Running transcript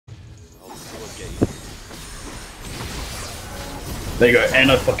There you go,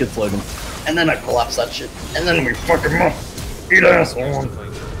 and I fucking float him. And then I collapse that shit. And then we fuck him up. Eat ass on.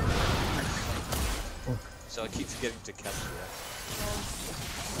 So I keep forgetting to catch you.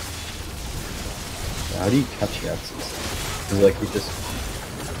 How do you catch Yaxes? Is it like you just...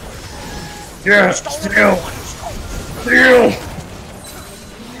 Yeah! Steal! Steal!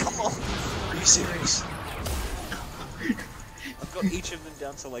 Come on! Are you serious? I've got each of them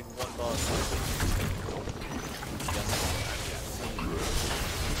down to like 1 bar.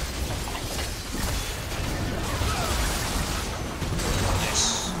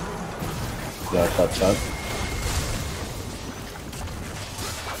 Yeah, I caught that.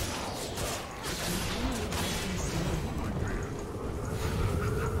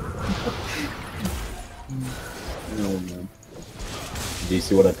 Oh man. Do you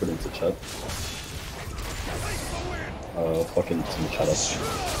see what I put into chat? Fucking some chat up.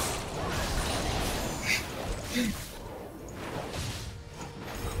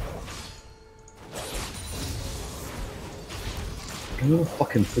 I'm gonna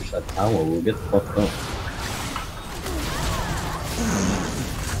fucking push that tower, we'll get fucked up.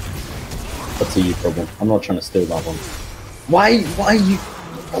 That's a you problem. I'm not trying to steal that one. Why you...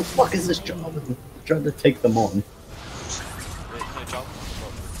 What the fuck is this job? Trying to take them on.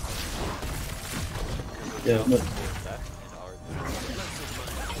 Yeah, no.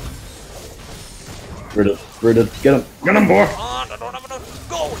 Rid of, get him! Get him, boy! I don't have enough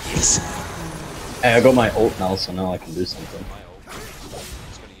gold! Yes! Hey, I got my ult now, so now I can do something.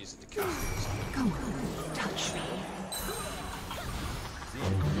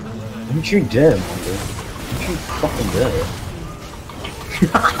 Don't you dare, Mondo. Don't you fucking dare.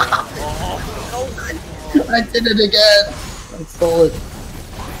 I did it again! I stole it.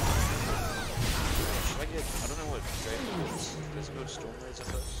 I don't know what Draven is. Does it go to Storm Razor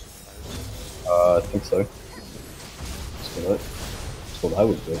first? I think so. That's what I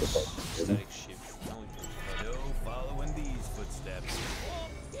would do if I didn't.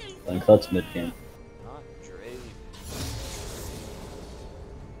 I think that's mid-game. Not Draven.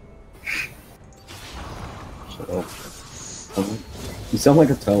 Shut up. You sound like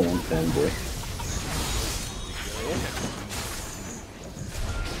a Taiwan fanboy.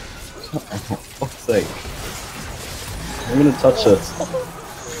 For fuck's sake. I'm gonna touch it.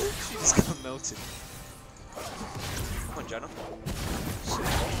 She just got melted. Come on, Jenna.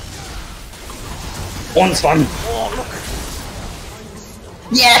 One stun! Oh, look!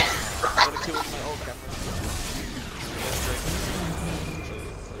 Yeah! Gotta kill with my old camera.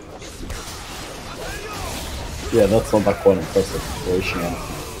 Yeah, that's not that quite impressive.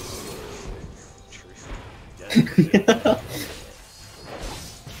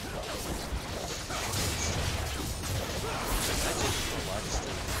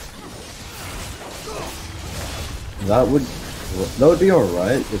 That would be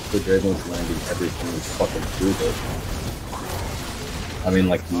alright if the Draven was landing everything was fucking through it. I mean,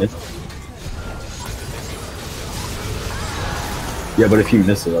 like, yeah, but if you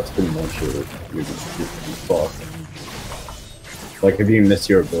miss it, that's pretty much it. You're fucked. Like, if you miss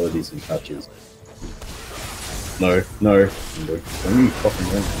your abilities and catches. No. When you fucking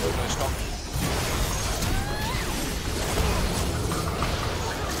win.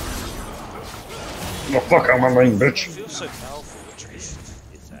 Oh fuck, I'm a lane, bitch. It feels so powerful, the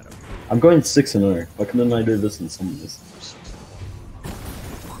Draven. I'm going 6-0. Why couldn't I do this in some of this?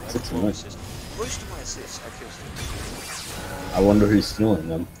 6-0. Most of my assists, I kill I wonder who's stealing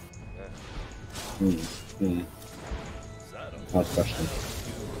them. Hard question.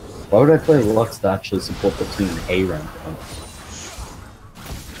 Why would I play Lux to actually support the team ARAM?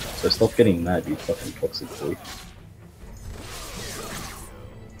 So stop getting mad, you fucking toxic boy.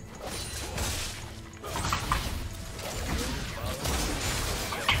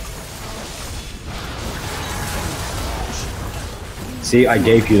 See, I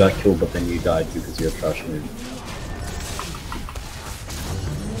gave you that kill, but then you died because you're a trash move.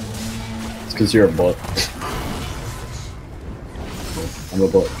 It's because you're a bot. I'm a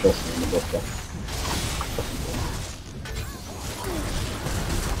bot, trust me, I'm a bot.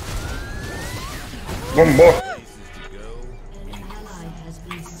 One more!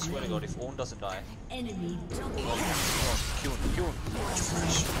 I swear to God, if Ornn doesn't die... Kill him.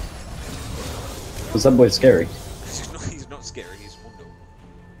 Because that boy's scary. He's not scary, he's Mondo.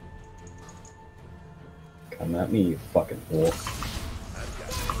 Come at me, you fucking whore.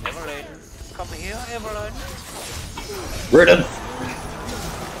 Evelyn, come here, Evelyn. Ridden!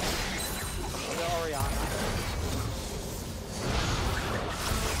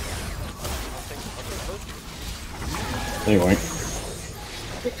 Anyway.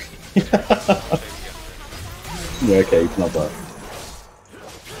 Yeah, okay, it's not bad.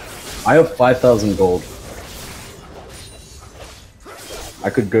 I have 5,000 gold. I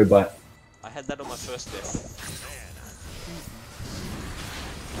could go buy. I had that on my first death.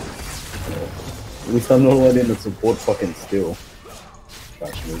 At least I'm not letting the support fucking steal.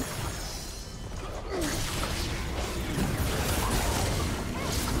 Trash me. You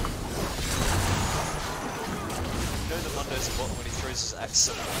know the Mundo's a bot when he throws his axe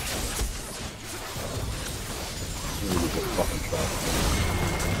at Really just fucking trash.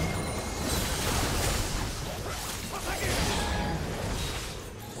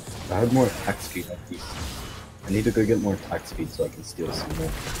 I have more attack speed at least. I need to go get more attack speed so I can steal some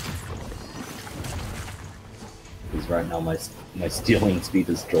more. Because right now my stealing speed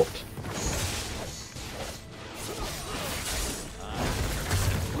has dropped.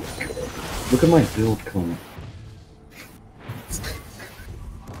 Look at my build come.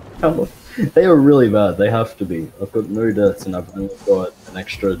 They are really bad, they have to be. I've got no deaths and I've only got an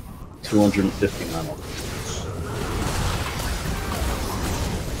extra 250 mana.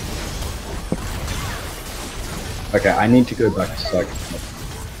 Okay, I need to go back so I can...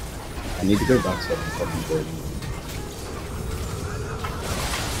 I need to go back so I can fucking go.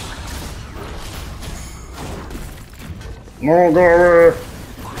 Murder!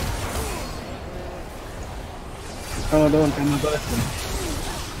 Oh, don't come back.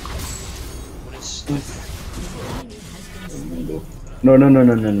 What is... No, I'm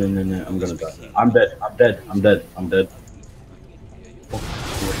gonna die. I'm dead, I'm dead.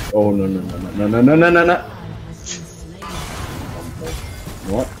 Oh, no.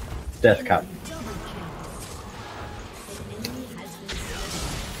 What? Death cap.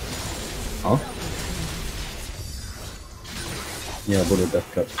 Huh? Yeah, I bought a death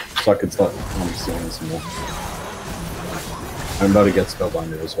cap. So I could start stealing some more. I'm about to get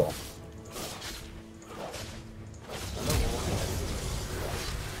Spellbinder as well.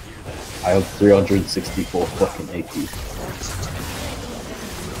 I have 364 fucking AP.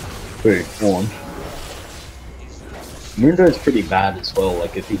 Wait, one. Mundo is pretty bad as well,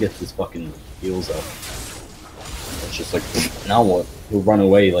 like if he gets his fucking heals up. It's just like, now what? He'll run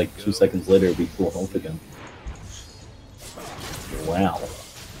away, like 2 seconds later he'll be full health again. Wow.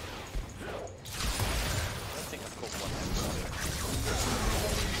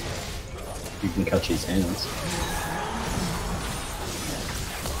 You can catch his hands.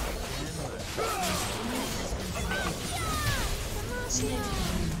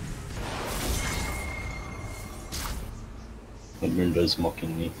 But Mundo's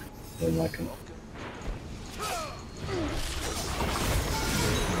mocking me. I don't like him.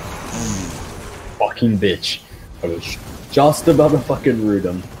 Fucking bitch. I was just about to fucking root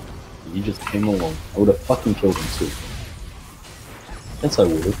him. He just came along. I would have fucking killed him too. Yes, I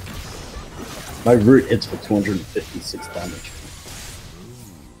would have. My root hits for 256 damage.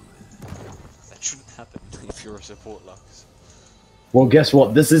 That shouldn't happen if you're a support Lux. Well, guess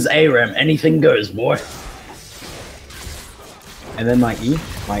what? This is ARAM. Anything goes, boy. And then my E,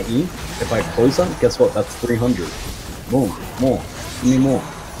 if I close up, guess what? That's 300. More. Give me more.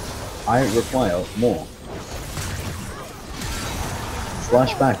 I require more.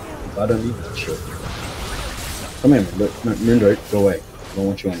 Flash back. I don't need that shit. Come here, Mundo, go away. I don't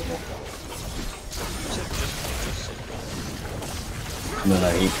want you anymore. No,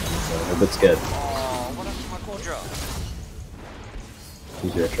 I'm a bit scared. Oh, what happened to my Quadra?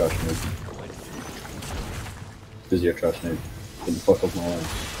 Who's your trash noob? Who's your trash noob? Get the fuck off my line.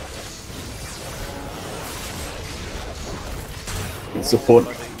 Support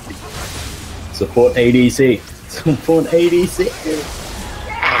ADC. Support ADC.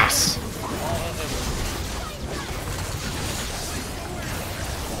 Yes.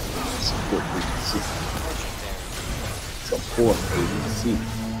 Support ADC. Support ADC.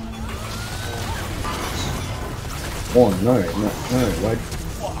 Oh no! Why?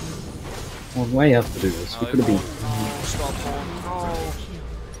 Why you have to do this? We could have been.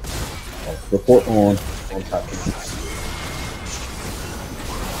 Oh, report on tapping.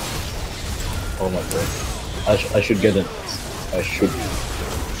 Oh my god. I should get it. I should.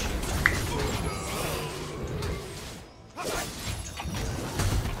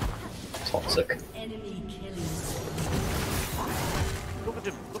 Toxic. Look at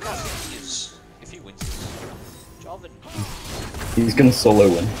him. Look how good he is. If he wins this. Draven. He's gonna solo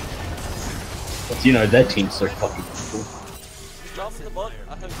win. But you know, their team's so fucking cool. Is Draven the bot?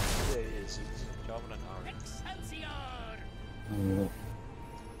 I hope there he is. It's Draven and ARAM.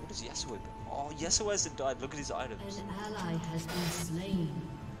 What is Yasuo? Oh, Yasuo hasn't died. Look at his items. An ally has been slain.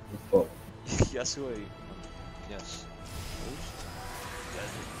 Fuck. Yasuo. Yes.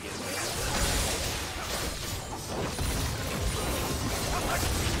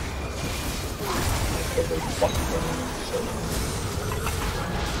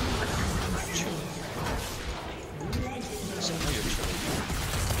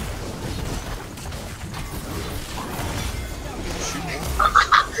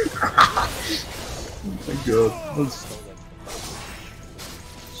 Oh my god.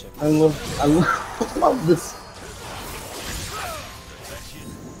 I love this.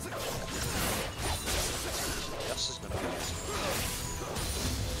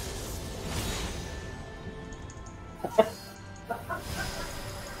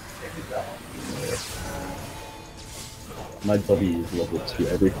 My W is level 2,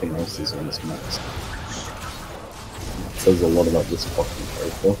 everything else is on this max. It says a lot about this fucking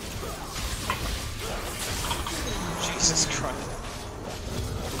character. Jesus Christ.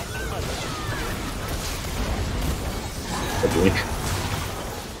 Probably.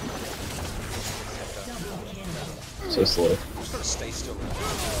 So slow. I'm just gonna stay still. Give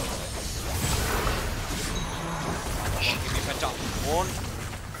me a pent up. One.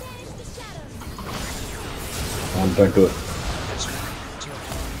 Don't do it.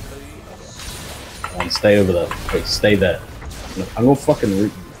 Stay over there. Wait, stay there. I'm gonna fucking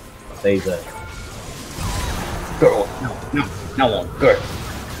root you. Stay there. Go on. No on. Go.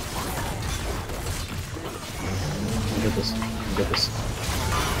 Get this. Get this.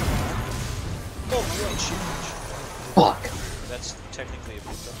 Oh, right, shit. Fuck. That's technically a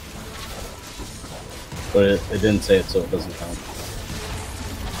booster. But it didn't say it, so it doesn't count.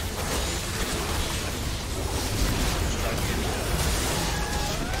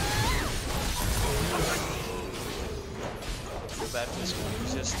 Bad for this one.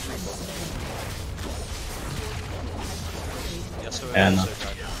 He's just 3 buttons. Yeah, so And so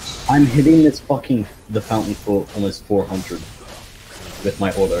bad. I'm hitting this fucking the fountain for almost 400 with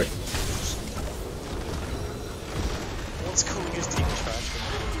my auto. What's calling his team trash?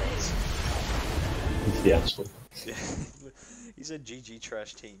 Yeah, actually. Yeah, he's a GG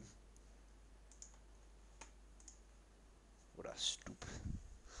trash team. What a stoop.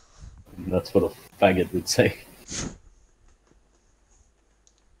 That's what a faggot would say.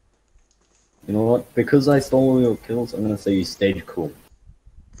 You know what? Because I stole all your kills, I'm gonna say you stayed cool.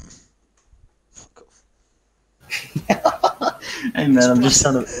 Fuck off. Hey man, I'm just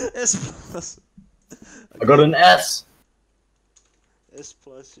trying to. S+. I got an S! S+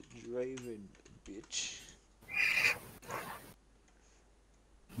 Draven, bitch.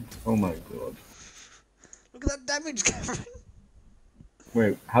 Oh my god. Look at that damage, Cameron!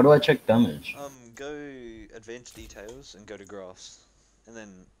 Wait, how do I check damage? Go advanced details and go to graphs. And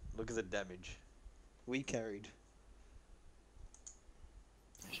then look at the damage. We carried.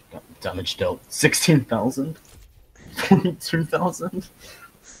 Damage dealt 16,000? 22,000?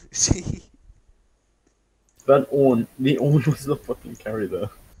 See? That Ornn, the Ornn was the fucking carry there.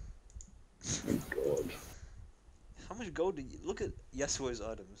 Oh my god. How much gold did you look at Yasuo's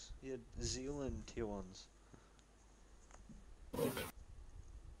items? He had Zeal and tier 1s.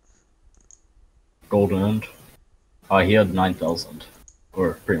 Gold earned. He had 9,000.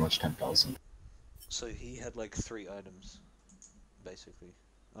 Or pretty much 10,000. So he had like 3 items, basically.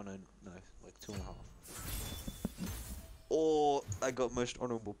 Oh no, like 2.5. Or I got most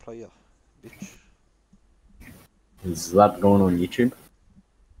honorable player, bitch. Is that going on YouTube?